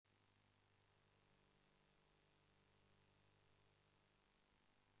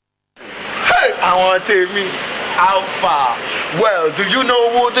I want to tell me how far. Well, do you know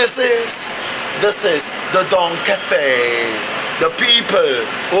who this is? This is the Don Cafe, the people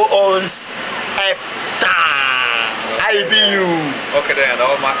who owns F-Town. IBU. Okay then,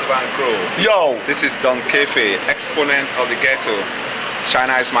 all massive and crew. Yo. This is Don Cafe, exponent of the ghetto.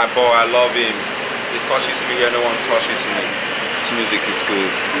 China is my boy, I love him. He touches me when no one touches me. His music is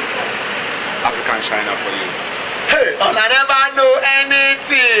good. African China for you. Hey, and I never know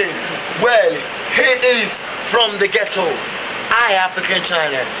anything. Well, he is from the ghetto. I, African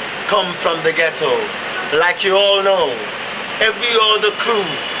China, come from the ghetto. Like you all know, every other crew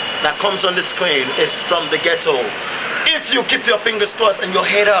that comes on the screen is from the ghetto. If you keep your fingers crossed and your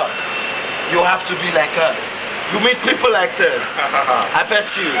head up, you have to be like us. You meet people like this. I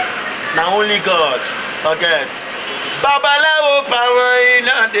bet you, now only God forgets. Babalawo power in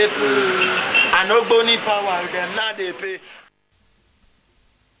the pay. And no bony power them not they pay.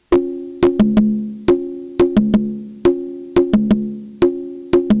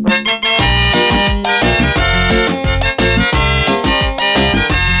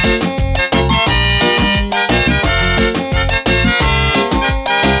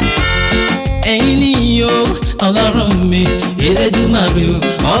 Olorun-Mi, Elédùmarè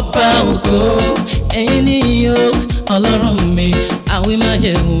ọba ògo. Ẹ̀yin ni o, Olorun-Mi,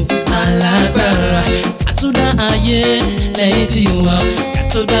 àwímáyẹ̀wò alágbára. Àtúndá ayé lẹ́yìn tí wà,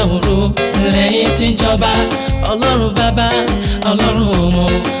 àtúndá ọ̀run lẹ́yìn tí ń jọba. Ọlọ́run bàbá, Ọlọ́run ọmọ,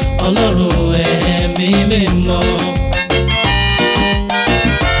 Ọlọ́run ẹ̀mí mímọ́.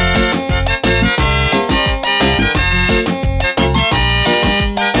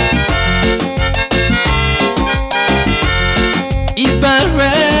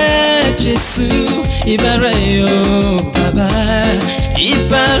 Jésù, ìbàrẹ̀ o bàbá.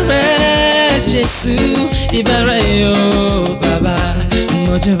 Ìbàrẹ̀ Jésù, ìbàrẹ̀ o bàbá.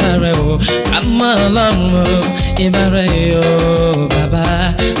 Mojúbà rẹ o, àmọ́ Ọlọ́run o. Ìbàrẹ̀ o bàbá.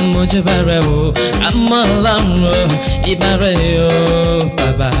 Mojúbà rẹ o, àmọ́ Ọlọ́run o. Ìbàrẹ̀ o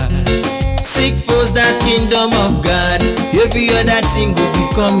bàbá. Seek first that kingdom of God. Every other thing will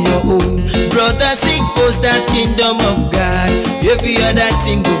become your own. Brother, seek first that kingdom of God. Every other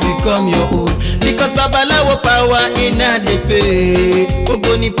thing will become your own. Because Babalawo power in na dey pay.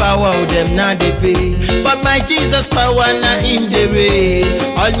 Ogoni power of them na dey pay. But my Jesus power na him dey reign.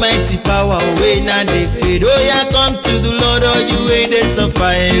 Almighty power wey na dey fade. Oh yeah, come to the Lord, all you wey dey suffer,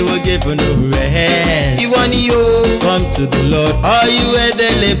 he will give you no rest. Ìwọ ni o, come to the Lord, all you wey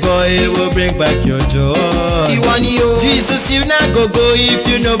dey labor, he will bring back your joy. Ìwọ ni o, Jesus you na go if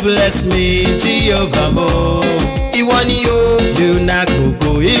you no bless me, Jehovah mo. Ìwọ ni o, you na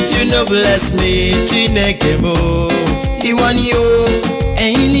go if you no bless me, Chineke mo. Ìwọ ni o,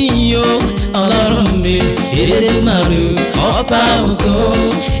 ẹ̀yin ni o, Olorun-Mi, Elédùmarè ọba ògo.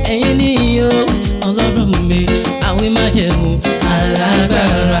 Ẹ̀yin ni o, Olorun-Mi, àwímáyẹ̀wò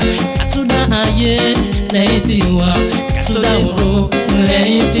alágbára. Àtúndá ayé lẹ́yìn tí wà, àtúndá ọ̀run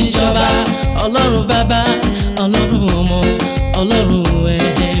lẹ́yìn tí ń jọba. Ọlọ́run bàbá, Ọlọ́run ọmọ, Ọlọ́run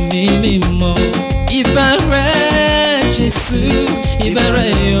ẹ̀mí mímọ́. Ìbàrẹ̀ Jésù,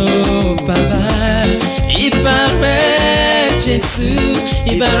 ìbàrẹ̀ o bàbá. Ìbàrẹ̀ Jésù,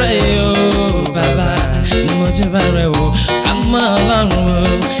 ìbàrẹ̀ o bàbá. Mojúbà rẹ o, àmọ́ Ọlọ́run o.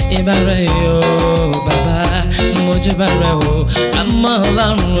 Ìbàrẹ̀ o bàbá. Mojúbà rẹ o, àmọ́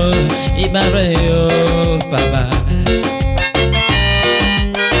Ọlọ́run o. Ìbàrẹ̀ o bàbá.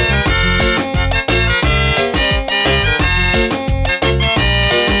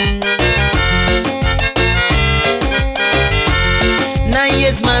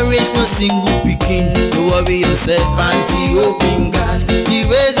 Marriage no single pikin. Don't worry yourself, auntie, open God. The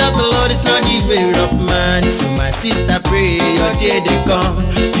ways of the Lord is not the way of man. So my sister, pray your day they come.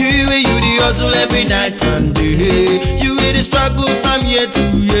 You the hustle every night and day. You will the struggle from year to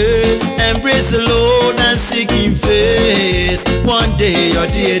year. Embrace the Lord and seek Him face. One day your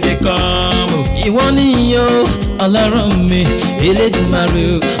day they come. Ìwọ ni o, Olorun-Mi,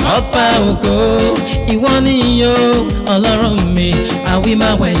 Elédùmarè ọba ògo. Ìwọ ni o, Olorun-Mi,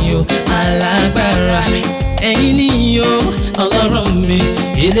 àwímáyẹ̀wò alágbára. Ẹ̀yin ni o, Olorun-Mi,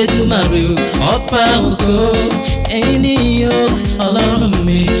 Elédùmarè ọba ògo. Ẹ̀yin ni o,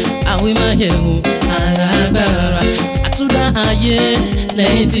 Olorun-Mi, àwímáyẹ̀wò alágbára. Àtúndá ayé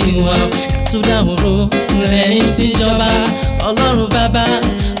lẹ́yìn tí wà, àtúndá ọ̀run lẹ́yìn tí ń jọba. Ọlọ́run bàbá,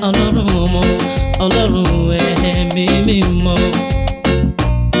 Ọlọ́run ọmọ, Ọlọ́run ẹ̀mí mímọ́.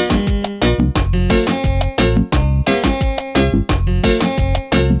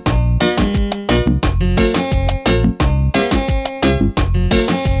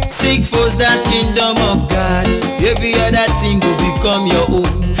 Seek first that kingdom of God. Every other thing will become your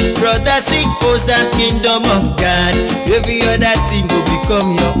own. Brother, seek first that kingdom of God. Every other thing will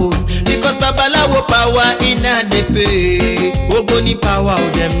become your own. Because babalawo power in na dey pay. Ogoni power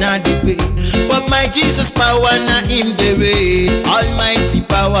them na dey pay. But my Jesus power na him dey reign. Almighty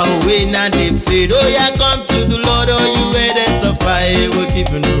power we na dey fade. Oh yeah, come to the Lord, oh you where they suffer, he will give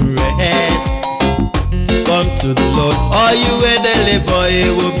you no rest. Come to the Lord, all you where they labor,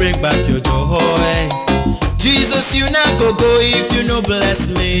 he will bring back your joy. Jesus, you not go if you no bless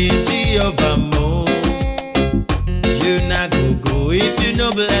me, Jehovah Mo. You not go if you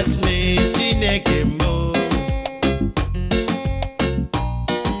no bless me, Chineke Mo.